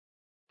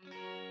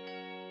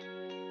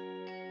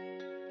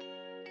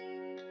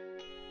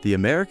The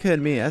America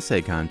and Me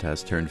essay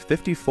contest turned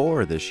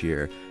 54 this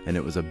year, and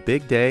it was a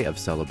big day of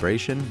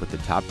celebration with the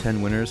top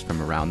 10 winners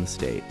from around the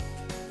state.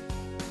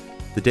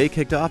 The day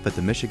kicked off at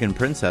the Michigan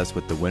Princess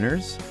with the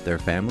winners, their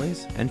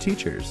families, and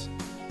teachers.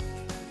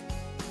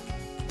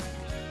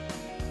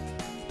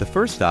 The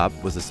first stop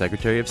was the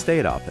Secretary of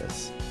State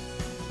office.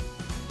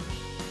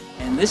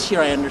 And this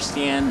year I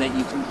understand that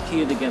you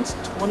competed against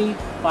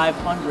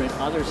 2,500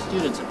 other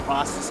students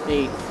across the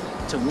state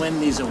to win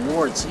these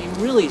awards. So you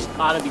really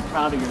ought to be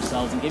proud of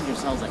yourselves and give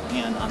yourselves a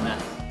hand on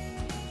that.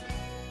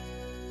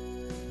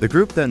 The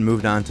group then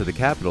moved on to the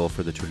Capitol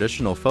for the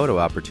traditional photo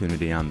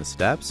opportunity on the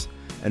steps,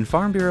 and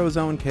Farm Bureau's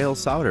own Cale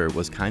Souter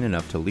was kind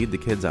enough to lead the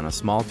kids on a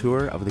small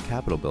tour of the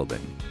Capitol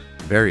building.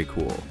 Very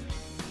cool.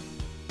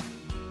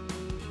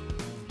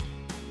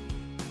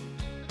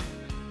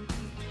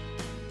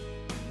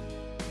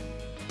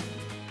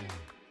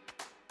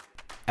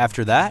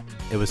 After that,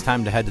 it was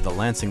time to head to the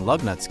Lansing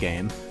Lugnuts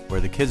game, where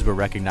the kids were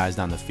recognized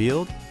on the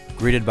field,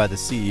 greeted by the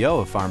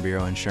CEO of Farm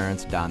Bureau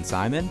Insurance, Don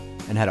Simon,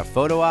 and had a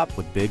photo op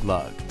with Big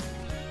Lug.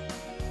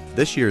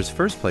 This year's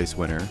first place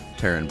winner,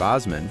 Taryn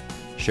Bosman,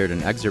 shared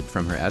an excerpt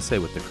from her essay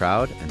with the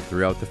crowd and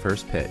threw out the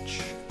first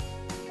pitch.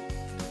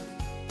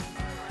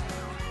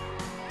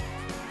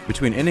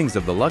 Between innings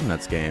of the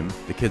Lugnuts game,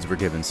 the kids were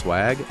given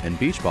swag and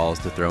beach balls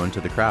to throw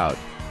into the crowd.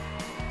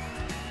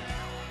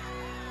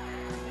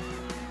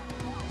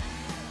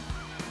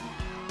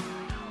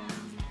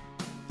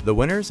 The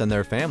winners and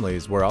their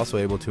families were also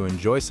able to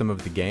enjoy some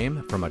of the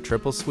game from a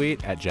triple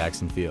suite at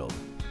Jackson Field.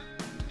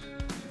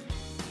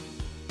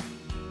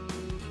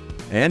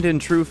 And in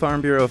true Farm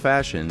Bureau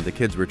fashion, the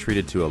kids were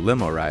treated to a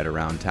limo ride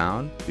around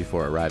town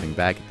before arriving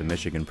back at the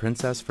Michigan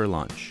Princess for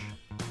lunch.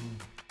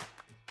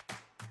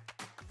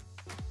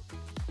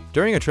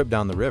 During a trip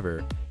down the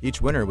river,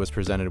 each winner was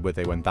presented with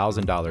a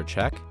 $1,000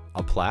 check,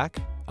 a plaque,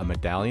 a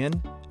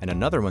medallion, and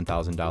another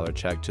 $1,000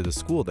 check to the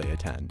school they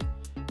attend.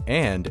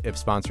 And if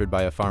sponsored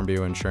by a Farm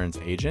Bureau Insurance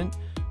agent,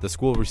 the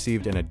school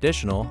received an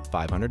additional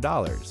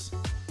 $500.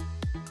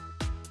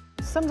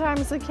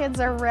 Sometimes the kids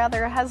are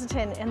rather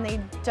hesitant and they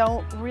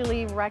don't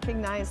really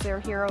recognize their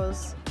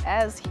heroes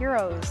as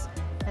heroes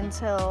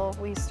until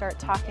we start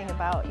talking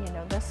about,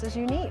 this is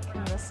unique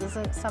and this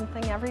isn't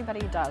something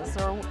everybody does,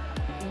 or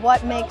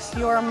what makes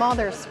your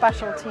mother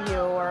special to you,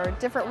 or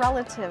different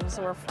relatives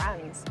or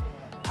friends,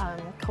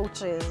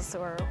 coaches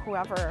or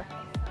whoever.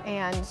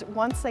 And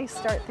once they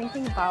start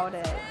thinking about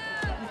it,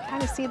 you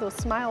kind of see those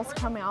smiles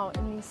come out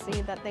and you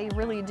see that they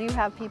really do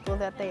have people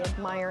that they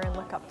admire and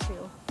look up to.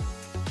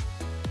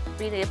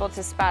 Being able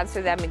to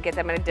sponsor them and get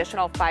them an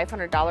additional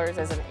 $500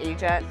 as an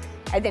agent,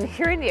 and then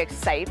hearing the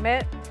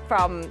excitement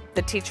from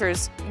the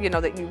teachers,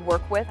 that you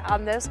work with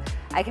on this.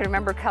 I can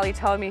remember Kelly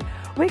telling me,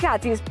 we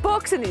got these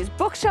books and these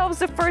bookshelves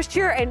the first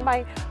year, and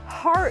my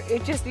heart,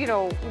 it just,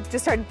 just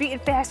started beating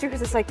faster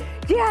because it's like,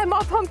 yeah, I'm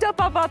all pumped up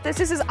about this.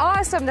 This is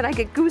awesome. Then I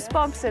get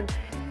goosebumps, and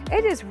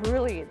it is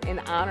really an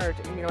honor,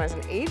 as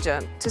an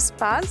agent to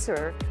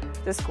sponsor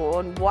the school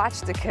and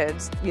watch the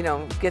kids,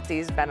 get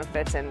these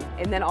benefits, and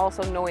then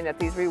also knowing that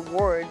these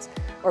rewards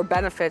or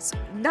benefits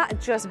not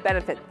just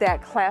benefit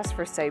that class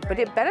per se, but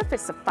it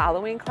benefits the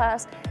following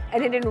class,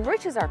 and it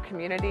enriches our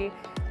community,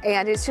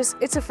 and it's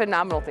a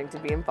phenomenal thing to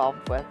be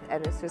involved with,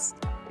 and it's just,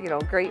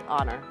 great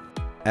honor.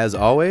 As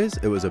always,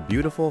 it was a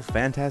beautiful,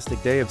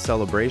 fantastic day of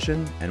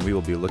celebration, and we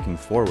will be looking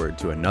forward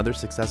to another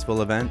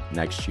successful event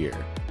next year.